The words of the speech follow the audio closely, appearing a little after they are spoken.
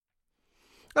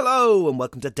Hello and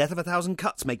welcome to Death of a Thousand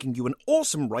Cuts, making you an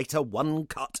awesome writer one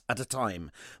cut at a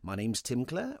time. My name's Tim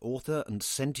Clare, author and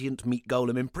sentient meat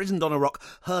golem imprisoned on a rock,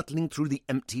 hurtling through the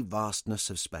empty vastness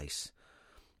of space.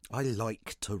 I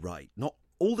like to write, not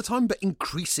all the time, but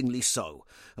increasingly so.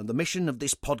 And the mission of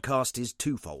this podcast is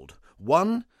twofold.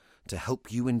 1, to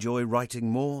help you enjoy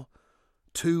writing more.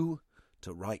 2,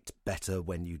 to write better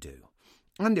when you do.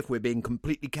 And if we're being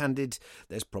completely candid,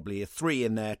 there's probably a 3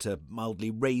 in there to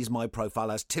mildly raise my profile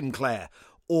as Tim Clare,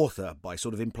 author, by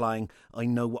sort of implying I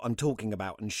know what I'm talking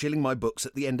about and shilling my books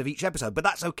at the end of each episode. But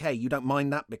that's okay, you don't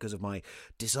mind that because of my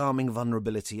disarming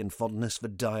vulnerability and fondness for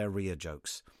diarrhea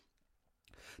jokes.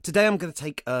 Today I'm going to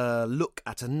take a look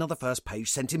at another first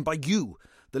page sent in by you,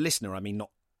 the listener. I mean,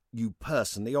 not you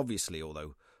personally, obviously,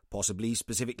 although possibly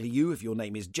specifically you if your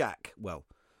name is Jack. Well,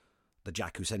 the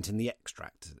Jack who sent in the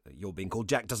extract. Your being called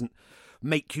Jack doesn't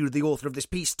make you the author of this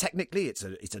piece. Technically, it's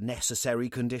a necessary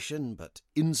condition, but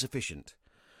insufficient.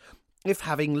 If,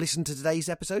 having listened to today's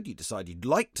episode, you decide you'd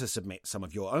like to submit some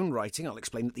of your own writing, I'll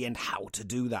explain at the end how to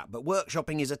do that. But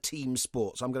workshopping is a team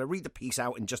sport, so I'm going to read the piece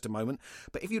out in just a moment.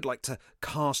 But if you'd like to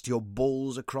cast your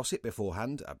balls across it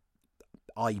beforehand,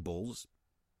 eyes,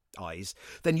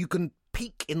 then you can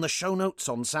peek in the show notes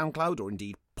on SoundCloud, or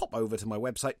indeed pop over to my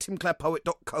website,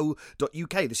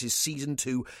 timclarepoet.co.uk. This is Season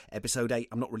 2, Episode 8.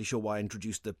 I'm not really sure why I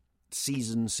introduced the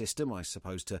season system, I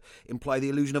suppose to imply the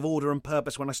illusion of order and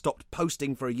purpose when I stopped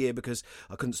posting for a year because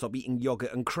I couldn't stop eating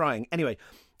yogurt and crying. Anyway,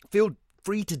 feel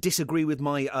free to disagree with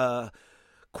my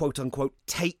quote-unquote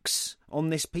takes on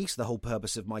this piece. The whole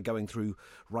purpose of my going through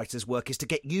writer's work is to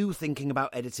get you thinking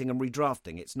about editing and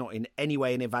redrafting. It's not in any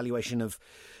way an evaluation of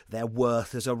their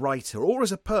worth as a writer or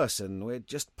as a person. We're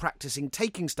just practicing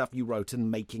taking stuff you wrote and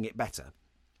making it better.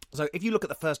 So if you look at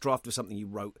the first draft of something you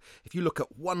wrote, if you look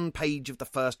at one page of the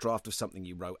first draft of something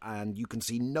you wrote and you can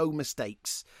see no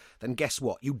mistakes, then guess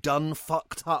what? You done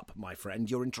fucked up, my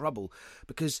friend. You're in trouble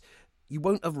because you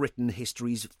won't have written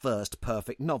history's first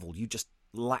perfect novel. You just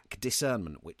lack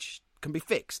discernment, which can be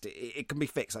fixed. It can be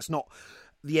fixed. That's not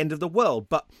the end of the world.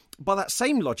 But by that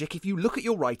same logic, if you look at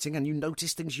your writing and you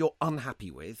notice things you're unhappy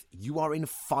with, you are in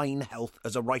fine health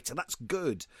as a writer. That's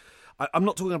good. I'm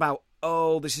not talking about,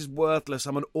 oh, this is worthless,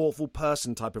 I'm an awful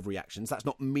person type of reactions. That's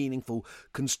not meaningful,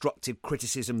 constructive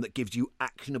criticism that gives you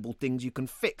actionable things you can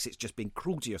fix. It's just being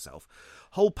cruel to yourself.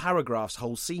 Whole paragraphs,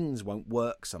 whole scenes won't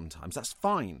work sometimes. That's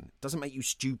fine. It doesn't make you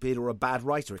stupid or a bad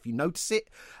writer. If you notice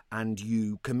it and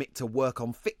you commit to work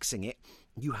on fixing it,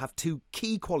 you have 2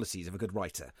 key qualities of a good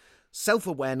writer: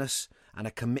 self-awareness and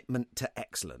a commitment to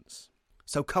excellence.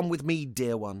 So come with me,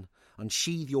 dear one,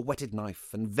 unsheathe your whetted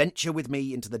knife and venture with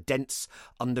me into the dense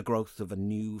undergrowth of a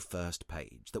new first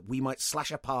page, that we might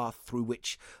slash a path through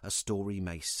which a story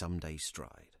may someday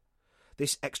stride.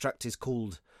 This extract is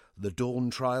called The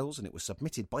Dawn Trials, and it was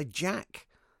submitted by Jack.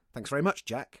 Thanks very much,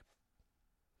 Jack.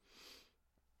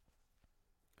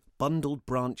 Bundled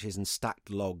branches and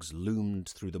stacked logs loomed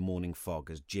through the morning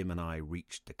fog as Jim and I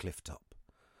reached the cliff top.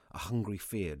 A hungry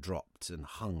fear dropped and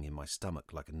hung in my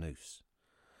stomach like a noose.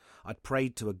 I'd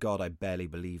prayed to a God I barely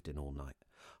believed in all night,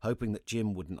 hoping that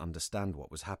Jim wouldn't understand what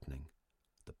was happening.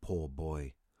 The poor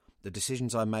boy. The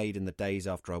decisions I made in the days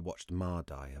after I watched Ma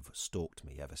die have stalked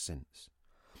me ever since.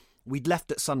 We'd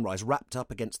left at sunrise, wrapped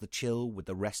up against the chill with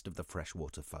the rest of the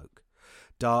freshwater folk.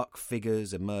 Dark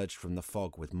figures emerged from the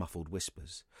fog with muffled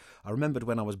whispers. I remembered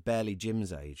when I was barely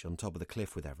Jim's age, on top of the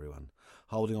cliff with everyone,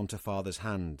 holding on to Father's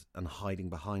hand and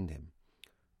hiding behind him.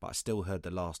 But I still heard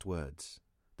the last words,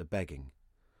 the begging,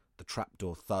 the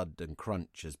trapdoor thud and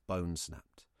crunch as bone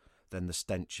snapped, then the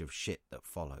stench of shit that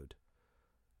followed.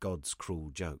 God's cruel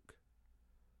joke.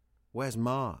 "Where's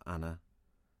Ma, Anna?"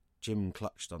 Jim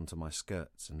clutched onto my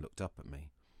skirts and looked up at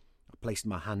me. I placed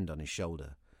my hand on his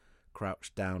shoulder,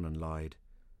 crouched down and lied.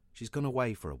 "She's gone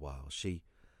away for a while.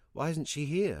 Why isn't she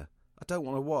here? I don't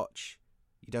want to watch."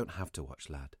 "You don't have to watch,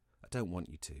 lad. I don't want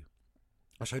you to."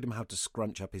 I showed him how to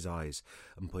scrunch up his eyes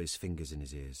and put his fingers in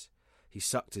his ears. He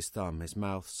sucked his thumb, his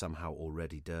mouth somehow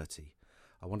already dirty.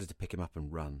 I wanted to pick him up and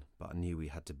run, but I knew we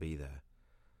had to be there.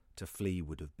 To flee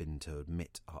would have been to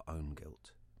admit our own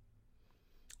guilt.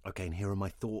 Okay, and here are my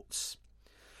thoughts.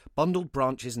 Bundled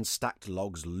branches and stacked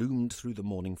logs loomed through the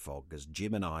morning fog as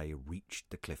Jim and I reached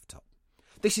the cliff top.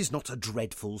 This is not a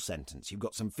dreadful sentence. You've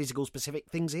got some physical specific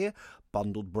things here.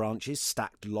 Bundled branches,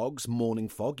 stacked logs, morning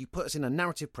fog. You put us in a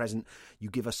narrative present.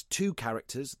 You give us 2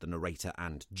 characters, the narrator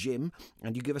and Jim,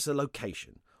 and you give us a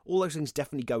location. All those things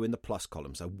definitely go in the plus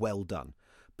column, so well done.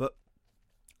 But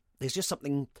there's just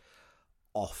something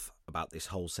off about this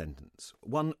whole sentence.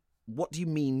 One, what do you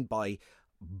mean by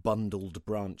bundled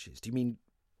branches? Do you mean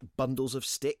bundles of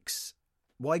sticks?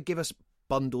 Why give us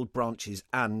bundled branches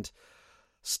and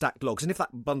stacked logs. And if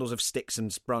that bundles of sticks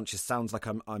and branches sounds like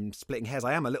I'm splitting hairs,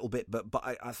 I am a little bit, but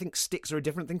I think sticks are a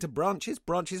different thing to branches.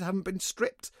 Branches haven't been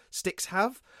stripped, sticks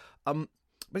have. But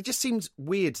it just seems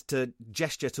weird to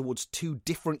gesture towards two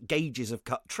different gauges of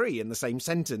cut tree in the same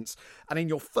sentence, and in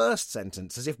your first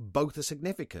sentence as if both are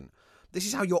significant. This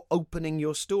is how you're opening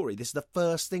your story. This is the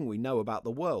first thing we know about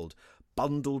the world.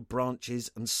 Bundled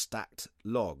branches and stacked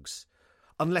logs.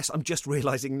 Unless I'm just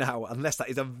realising now, unless that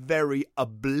is a very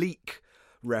oblique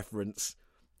reference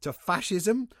to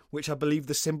fascism, which I believe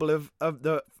the symbol of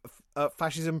the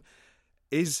fascism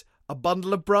is a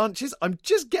bundle of branches. I'm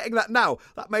just getting that now.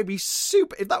 That may be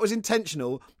super. If that was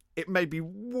intentional, it may be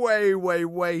way, way,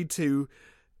 way too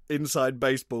inside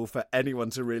baseball for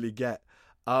anyone to really get.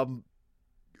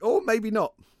 Or maybe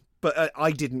not. But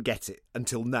I didn't get it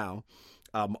until now,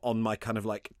 on my kind of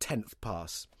like 10th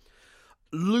pass.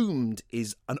 Loomed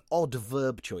is an odd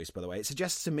verb choice, by the way. It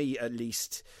suggests to me, at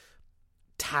least,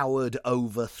 towered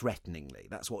over threateningly.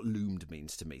 That's what loomed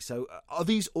means to me. So are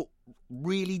these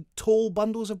really tall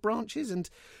bundles of branches and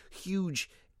huge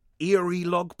eerie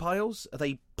log piles? Are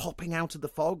they popping out of the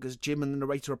fog as Jim and the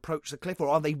narrator approach the cliff, or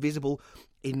are they visible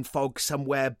in fog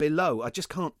somewhere below? I just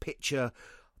can't picture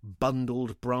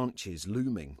bundled branches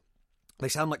looming. They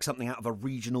sound like something out of a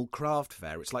regional craft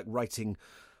fair. It's like writing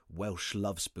Welsh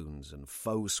love spoons and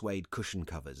faux suede cushion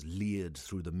covers leered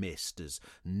through the mist as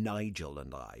Nigel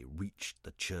and I reached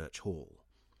the church hall.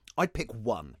 I'd pick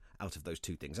one out of those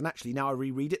two things, and actually now I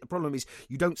reread it, the problem is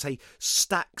you don't say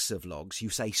stacks of logs, you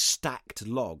say stacked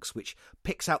logs, which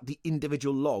picks out the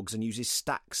individual logs and uses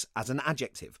stacks as an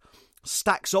adjective.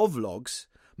 Stacks of logs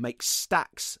makes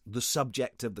stacks the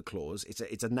subject of the clause.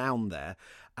 It's a noun there,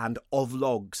 and of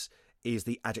logs is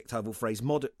the adjectival phrase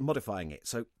modifying it.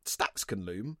 So stacks can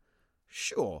loom,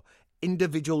 sure.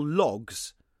 Individual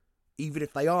logs, even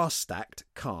if they are stacked,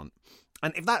 can't.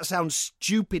 And if that sounds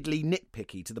stupidly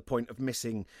nitpicky to the point of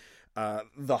missing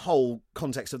the whole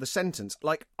context of the sentence,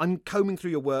 like I'm combing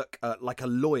through your work like a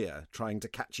lawyer trying to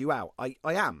catch you out. I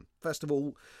am. First of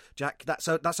all, Jack, that's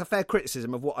a fair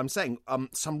criticism of what I'm saying.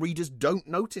 Some readers don't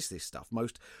notice this stuff.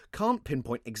 Most can't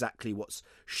pinpoint exactly what's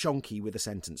shonky with a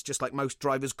sentence, just like most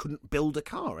drivers couldn't build a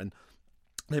car, and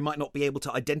they might not be able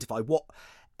to identify what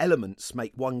elements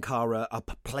make one car a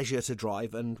pleasure to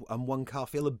drive and one car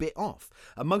feel a bit off.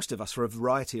 And most of us, for a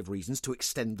variety of reasons, to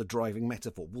extend the driving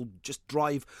metaphor, will just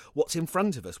drive what's in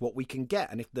front of us, what we can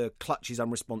get. And if the clutch is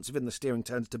unresponsive and the steering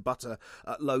turns to butter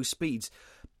at low speeds,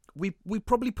 we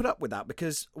probably put up with that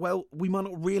because, well, we might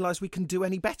not realise we can do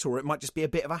any better, or it might just be a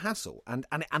bit of a hassle. And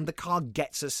the car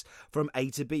gets us from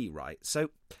A to B, right? So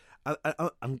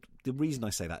and the reason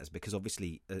I say that is because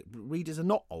obviously readers are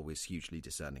not always hugely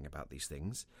discerning about these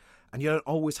things, and you don't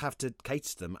always have to cater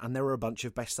to them, and there are a bunch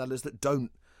of bestsellers that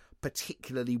don't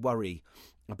particularly worry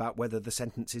about whether the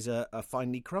sentences are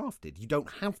finely crafted. You don't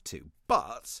have to,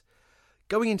 but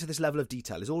going into this level of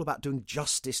detail is all about doing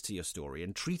justice to your story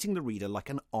and treating the reader like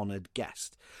an honoured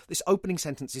guest. This opening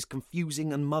sentence is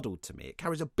confusing and muddled to me. It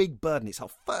carries a big burden. It's our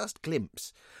first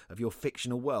glimpse of your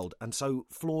fictional world, and so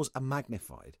flaws are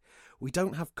magnified. We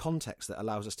don't have context that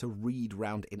allows us to read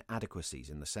round inadequacies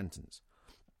in the sentence.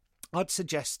 I'd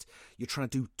suggest you're trying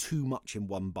to do too much in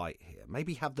one bite here.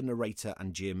 Maybe have the narrator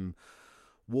and Jim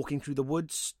walking through the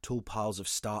woods, tall piles of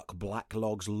stark black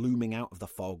logs looming out of the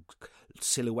fog,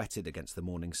 silhouetted against the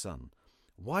morning sun.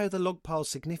 Why are the log piles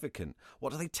significant?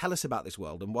 What do they tell us about this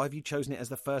world, and why have you chosen it as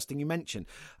the first thing you mention?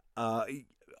 I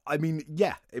mean,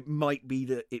 yeah, it might be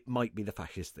the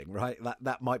fascist thing, right?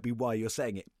 That might be why you're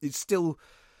saying it.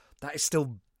 That's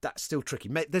still tricky.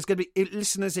 There's going to be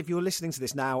listeners, if you're listening to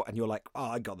this now and you're like, oh,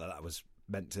 I got that was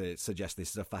meant to suggest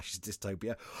this is a fascist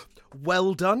dystopia.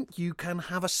 Well done. You can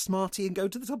have a smartie and go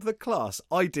to the top of the class.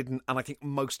 I didn't, and I think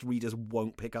most readers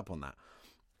won't pick up on that.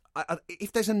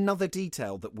 If there's another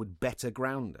detail that would better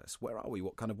ground us, where are we?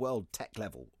 What kind of world? Tech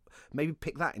level? Maybe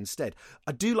pick that instead.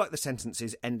 I do like the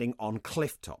sentences ending on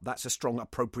cliff top. That's a strong,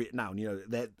 appropriate noun. You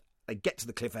know, they get to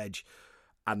the cliff edge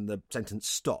and the sentence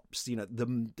stops. You know,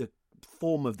 the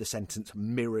form of the sentence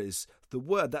mirrors the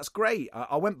word. That's great.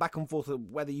 I went back and forth of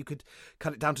whether you could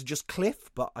cut it down to just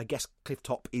cliff, but I guess cliff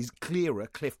top is clearer.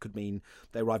 Cliff could mean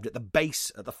they arrived at the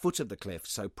base, at the foot of the cliff,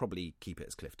 so probably keep it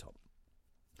as cliff top.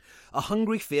 A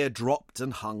hungry fear dropped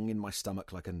and hung in my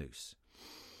stomach like a noose.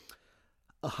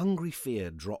 A hungry fear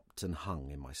dropped and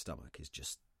hung in my stomach is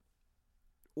just...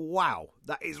 wow,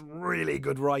 that is really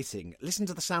good writing. Listen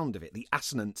to the sound of it, the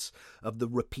assonance of the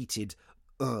repeated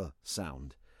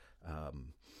sound.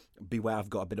 Beware, I've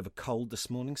got a bit of a cold this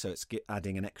morning, so it's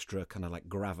adding an extra kind of like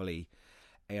gravelly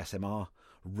ASMR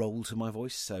roll to my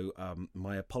voice, so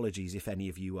my apologies if any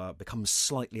of you become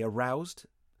slightly aroused.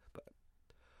 But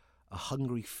a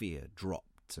hungry fear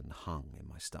dropped and hung in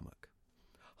my stomach.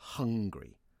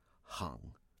 Hungry,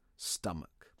 hung, stomach.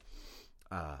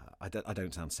 I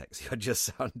don't sound sexy, I just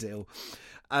sound ill.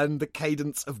 And the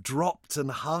cadence of dropped and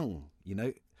hung,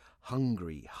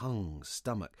 hungry, hung,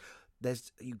 stomach.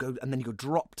 You go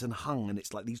dropped and hung, and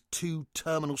it's like these two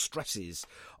terminal stresses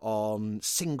on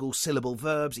single syllable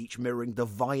verbs, each mirroring the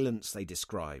violence they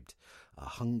described. A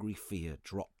hungry fear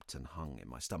dropped and hung in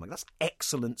my stomach. That's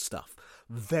excellent stuff.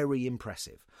 Very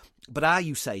impressive. But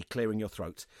you say, clearing your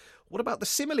throat, what about the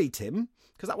simile, Tim?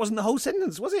 Because that wasn't the whole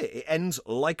sentence, was it? It ends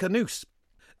like a noose.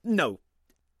 No,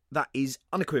 that is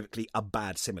unequivocally a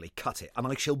bad simile. Cut it. And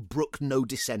I shall brook no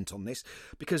dissent on this,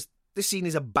 because this scene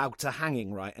is about a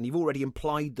hanging, right? And you've already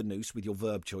implied the noose with your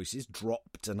verb choices,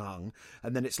 dropped and hung.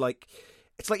 And then it's like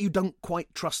you don't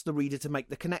quite trust the reader to make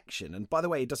the connection. And by the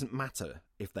way, it doesn't matter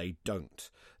if they don't.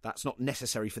 That's not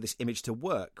necessary for this image to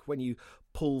work. When you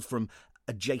pull from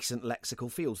adjacent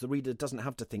lexical fields, the reader doesn't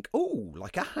have to think, oh,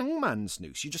 like a hangman's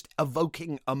noose. You're just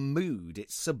evoking a mood.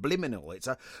 It's subliminal. It's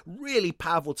a really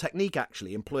powerful technique,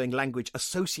 actually, employing language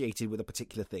associated with a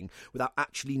particular thing without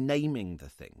actually naming the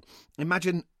thing.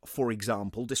 Imagine, for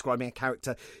example, describing a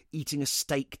character eating a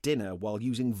steak dinner while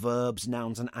using verbs,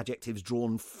 nouns and adjectives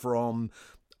drawn from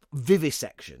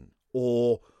vivisection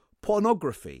or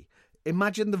pornography.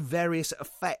 Imagine the various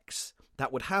effects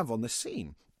that would have on the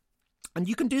scene. And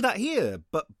you can do that here,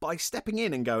 but by stepping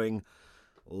in and going,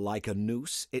 like a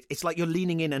noose, it's like you're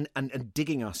leaning in and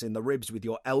digging us in the ribs with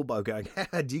your elbow going,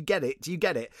 do you get it? Do you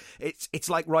get it? It's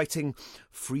like writing,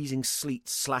 freezing sleet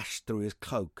slashed through his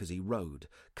cloak as he rode,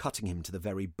 cutting him to the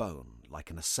very bone like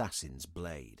an assassin's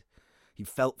blade. He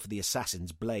felt for the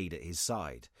assassin's blade at his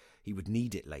side. He would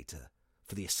need it later,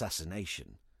 for the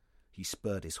assassination. He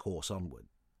spurred his horse onward,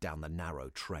 down the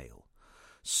narrow trail,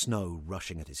 snow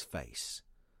rushing at his face,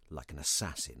 like an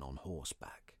assassin on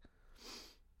horseback.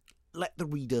 Let the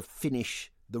reader finish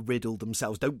the riddle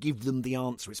themselves. Don't give them the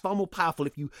answer. It's far more powerful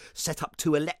if you set up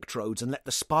two electrodes and let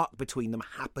the spark between them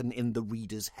happen in the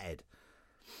reader's head.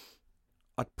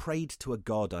 I'd prayed to a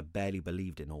God I barely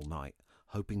believed in all night,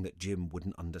 hoping that Jim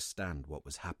wouldn't understand what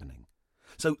was happening.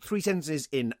 So 3 sentences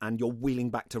in and you're wheeling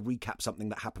back to recap something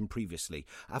that happened previously.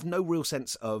 I have no real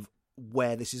sense of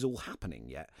where this is all happening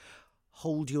yet.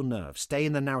 Hold your nerve. Stay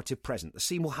in the narrative present. The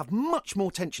scene will have much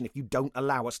more tension if you don't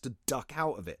allow us to duck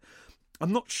out of it.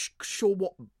 I'm not sure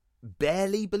what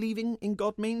barely believing in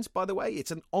God means, by the way.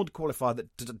 It's an odd qualifier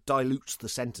that dilutes the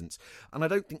sentence. And I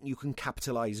don't think you can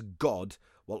capitalise God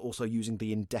while also using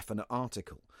the indefinite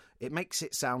article. It makes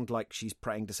it sound like she's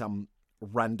praying to some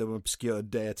random obscure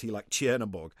deity like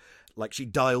Chernobog, like she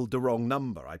dialed the wrong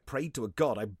number. I prayed to a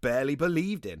God I barely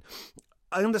believed in.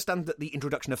 I understand that the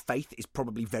introduction of faith is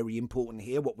probably very important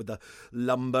here, what with the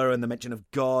lumber and the mention of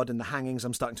God and the hangings.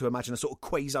 I'm starting to imagine a sort of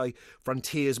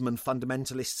quasi-frontiersman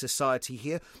fundamentalist society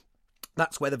here.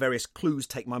 That's where the various clues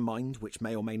take my mind, which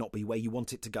may or may not be where you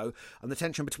want it to go. And the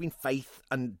tension between faith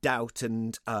and doubt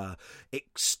and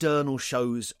external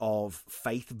shows of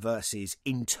faith versus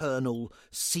internal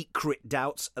secret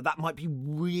doubts, that might be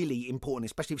really important,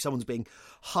 especially if someone's being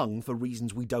hung for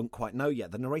reasons we don't quite know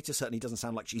yet. The narrator certainly doesn't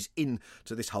sound like she's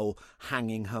into this whole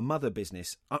hanging her mother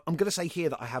business. I'm going to say here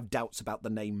that I have doubts about the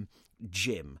name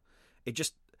Jim.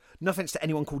 No offence to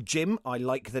anyone called Jim. I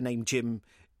like the name Jim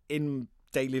in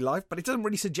daily life, but it doesn't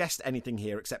really suggest anything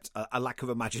here except a lack of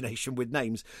imagination with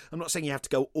names. I'm not saying you have to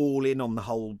go all in on the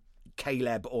whole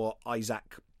Caleb or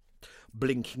Isaac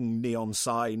blinking neon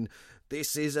sign.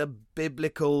 This is a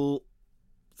biblical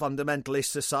fundamentalist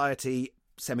society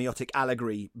semiotic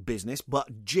allegory business,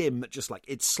 but Jim,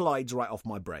 it slides right off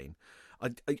my brain.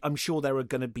 I'm sure there are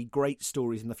going to be great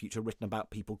stories in the future written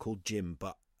about people called Jim,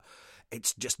 but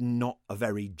it's just not a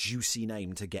very juicy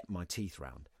name to get my teeth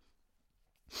round.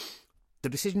 The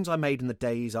decisions I made in the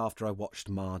days after I watched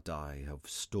Ma die have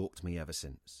stalked me ever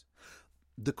since.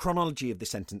 The chronology of this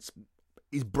sentence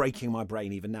is breaking my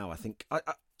brain even now, I think. I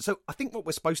think what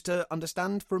we're supposed to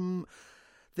understand from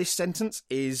this sentence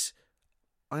is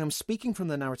I am speaking from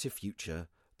the narrative future.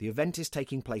 The event is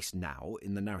taking place now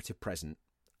in the narrative present,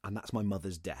 and that's my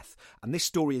mother's death. And this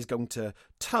story is going to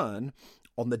turn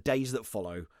on the days that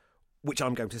follow, which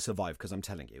I'm going to survive because I'm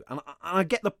telling you. And I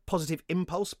get the positive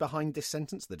impulse behind this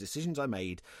sentence. The decisions I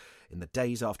made in the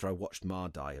days after I watched Ma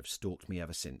die have stalked me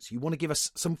ever since. You want to give us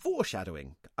some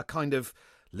foreshadowing, a kind of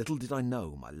little did I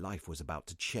know my life was about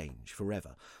to change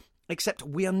forever. Except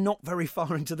we are not very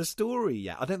far into the story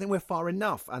yet. I don't think we're far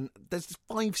enough. And there's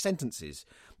 5 sentences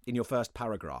in your first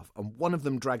paragraph, and one of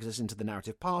them drags us into the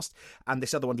narrative past, and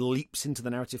this other one leaps into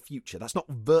the narrative future. That's not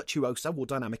virtuoso or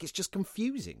dynamic, it's just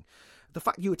confusing. The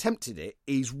fact you attempted it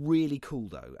is really cool,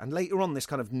 though, and later on this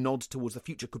kind of nod towards the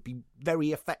future could be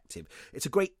very effective. It's a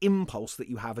great impulse that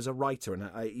you have as a writer, and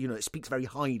it speaks very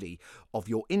highly of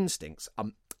your instincts,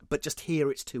 but just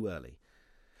here it's too early.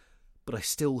 But I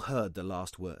still heard the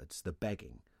last words, the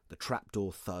begging, the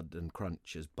trapdoor thud and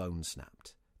crunch as bone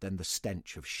snapped, then the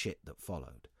stench of shit that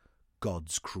followed.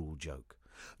 God's cruel joke.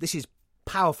 This is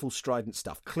powerful, strident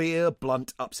stuff, clear,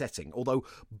 blunt, upsetting, although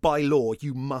by law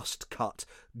you must cut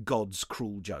God's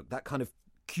cruel joke. That kind of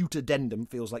cute addendum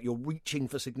feels like you're reaching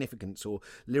for significance or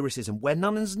lyricism where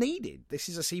none is needed. This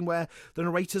is a scene where the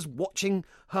narrator's watching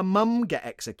her mum get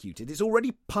executed. It's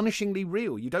already punishingly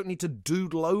real. You don't need to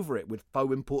doodle over it with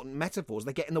faux important metaphors.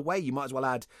 They get in the way. You might as well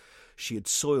add, she had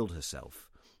soiled herself,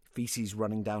 feces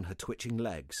running down her twitching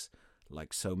legs,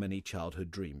 like so many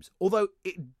childhood dreams. Although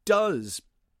it does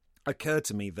occur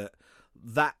to me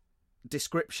that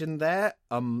description there,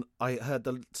 I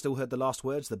still heard the last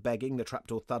words, the begging, the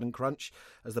trapdoor thud and crunch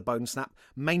as the bone snap,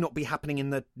 may not be happening in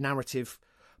the narrative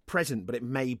present, but it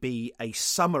may be a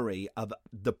summary of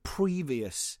the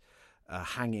previous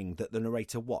hanging that the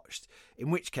narrator watched,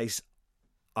 in which case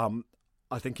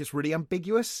I think it's really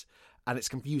ambiguous and it's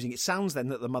confusing. It sounds then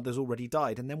that the mother's already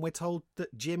died, and then we're told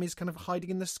that Jim is kind of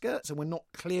hiding in the skirts and we're not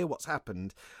clear what's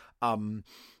happened.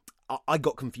 I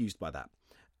got confused by that.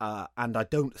 And I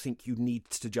don't think you need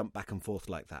to jump back and forth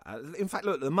like that. In fact,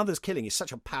 look, the mother's killing is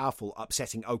such a powerful,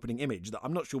 upsetting opening image that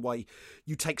I'm not sure why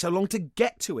you take so long to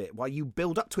get to it, why you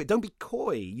build up to it. Don't be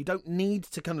coy. You don't need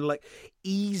to kind of like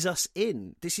ease us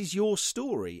in. This is your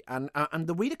story, and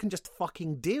the reader can just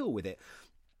fucking deal with it.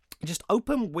 Just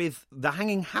open with the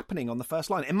hanging happening on the first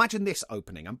line. Imagine this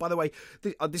opening. And by the way,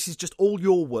 this is just all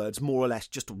your words, more or less,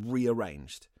 just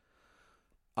rearranged.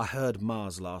 I heard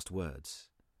Ma's last words,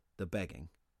 the begging,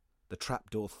 the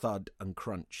trapdoor thud and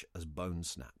crunch as bone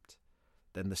snapped,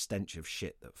 then the stench of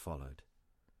shit that followed.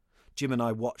 Jim and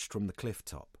I watched from the cliff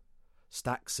top.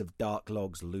 Stacks of dark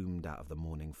logs loomed out of the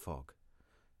morning fog.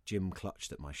 Jim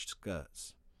clutched at my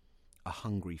skirts. A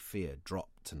hungry fear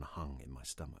dropped and hung in my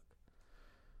stomach.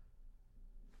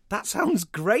 That sounds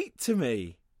great to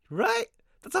me, right?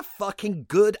 That's a fucking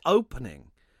good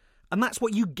opening. And that's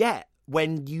what you get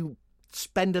when you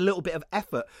spend a little bit of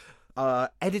effort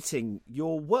editing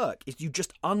your work, is you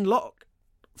just unlock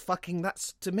fucking,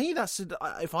 that's, to me, that's,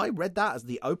 if I read that as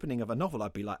the opening of a novel,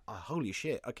 I'd be like, oh, holy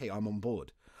shit, okay, I'm on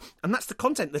board. And that's the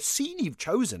content. The scene you've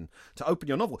chosen to open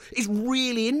your novel is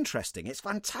really interesting. It's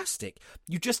fantastic.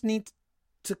 You just need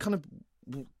to kind of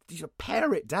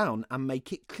pare it down and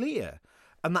make it clear.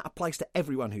 And that applies to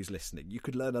everyone who's listening. You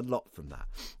could learn a lot from that.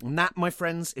 And that, my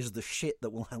friends, is the shit that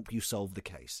will help you solve the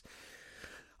case.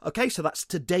 Okay, so that's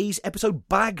today's episode,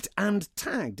 bagged and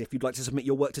tagged. If you'd like to submit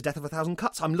your work to Death of a Thousand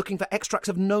Cuts, I'm looking for extracts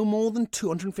of no more than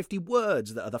 250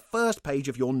 words that are the first page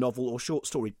of your novel or short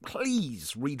story.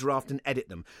 Please redraft and edit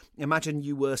them. Imagine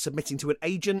you were submitting to an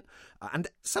agent, and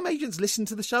some agents listen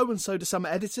to the show, and so do some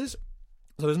editors.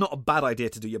 So it's not a bad idea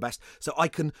to do your best, so I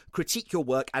can critique your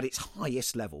work at its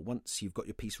highest level. Once you've got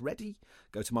your piece ready,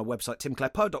 go to my website,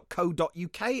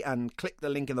 timclarepoe.co.uk, and click the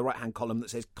link in the right-hand column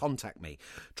that says Contact Me.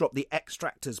 Drop the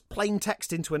extract as plain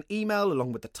text into an email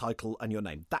along with the title and your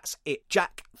name. That's it.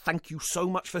 Jack, thank you so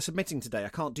much for submitting today. I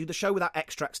can't do the show without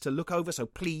extracts to look over, so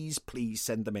please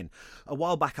send them in. A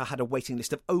while back, I had a waiting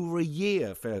list of over a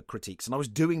year for critiques, and I was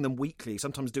doing them weekly,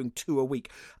 sometimes doing 2 a week,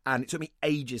 and it took me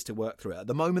ages to work through it. At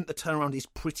the moment, the turnaround is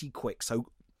pretty quick, so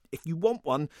if you want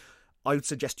one, I would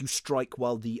suggest you strike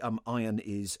while the iron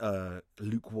is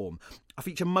lukewarm. I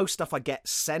feature most stuff I get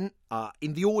sent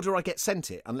in the order I get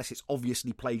sent it, unless it's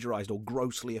obviously plagiarised or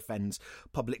grossly offends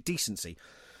public decency.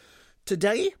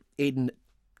 Today, in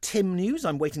Tim News,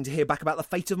 I'm waiting to hear back about the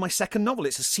fate of my second novel.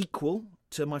 It's a sequel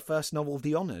to my first novel,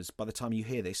 The Honours. By the time you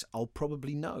hear this, I'll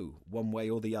probably know one way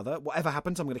or the other. Whatever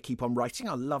happens, I'm going to keep on writing.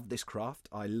 I love this craft.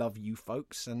 I love you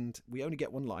folks, and we only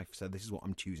get one life, so this is what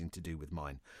I'm choosing to do with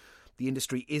mine. The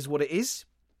industry is what it is,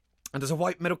 and as a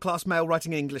white middle-class male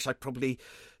writing in English, I probably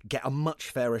get a much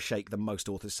fairer shake than most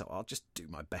authors, so I'll just do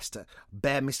my best to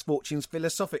bear misfortunes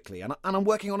philosophically. And I'm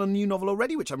working on a new novel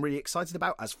already, which I'm really excited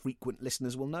about, as frequent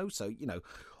listeners will know, so,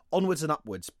 onwards and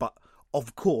upwards. But,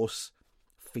 of course,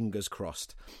 fingers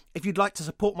crossed. If you'd like to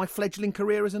support my fledgling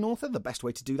career as an author, the best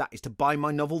way to do that is to buy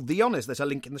my novel, The Honours. There's a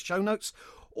link in the show notes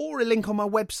or a link on my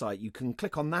website. You can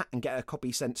click on that and get a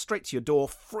copy sent straight to your door,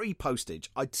 free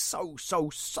postage. I'd so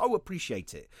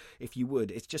appreciate it if you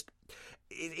would.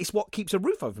 It's what keeps a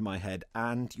roof over my head,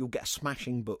 and you'll get a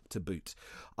smashing book to boot.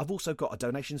 I've also got a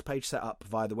donations page set up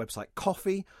via the website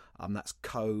Ko-fi. That's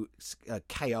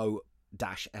KO-FI.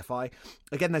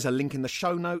 Again, there's a link in the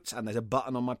show notes and there's a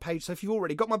button on my page. So if you've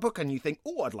already got my book and you think,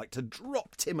 I'd like to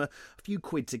drop Tim a few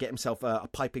quid to get himself a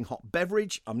piping hot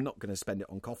beverage, I'm not going to spend it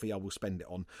on coffee. I will spend it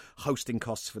on hosting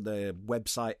costs for the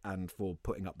website and for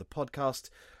putting up the podcast.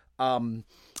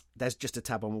 There's just a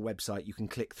tab on my website. You can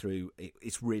click through.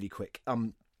 It's really quick.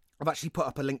 I've actually put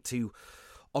up a link to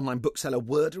online bookseller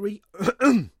Wordery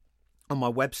on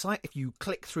my website. If you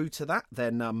click through to that,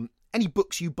 then any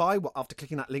books you buy after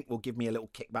clicking that link will give me a little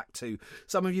kickback too.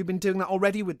 Some of you have been doing that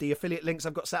already with the affiliate links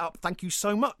I've got set up. Thank you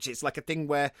so much. It's like a thing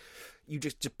where you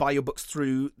just buy your books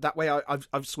through that way.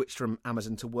 I've switched from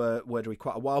Amazon to Wordery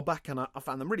quite a while back, and I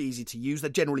found them really easy to use. They're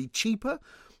generally cheaper.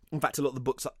 In fact, a lot of the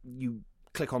books that you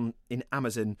click on in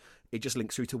Amazon, it just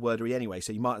links through to Wordery anyway,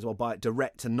 so you might as well buy it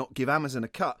direct and not give Amazon a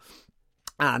cut.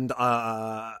 And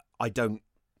I don't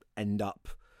end up,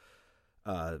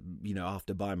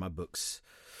 after buying my books,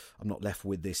 I'm not left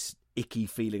with this icky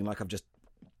feeling like I've just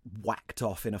whacked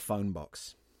off in a phone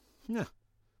box. Yeah.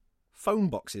 Phone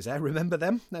boxes, remember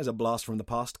them? There's a blast from the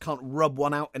past. Can't rub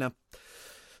one out in a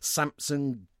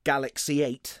Samsung Galaxy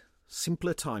 8.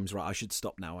 Simpler times. Right, I should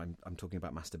stop now. I'm talking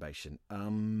about masturbation.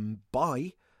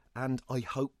 Bye, and I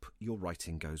hope your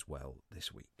writing goes well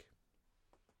this week.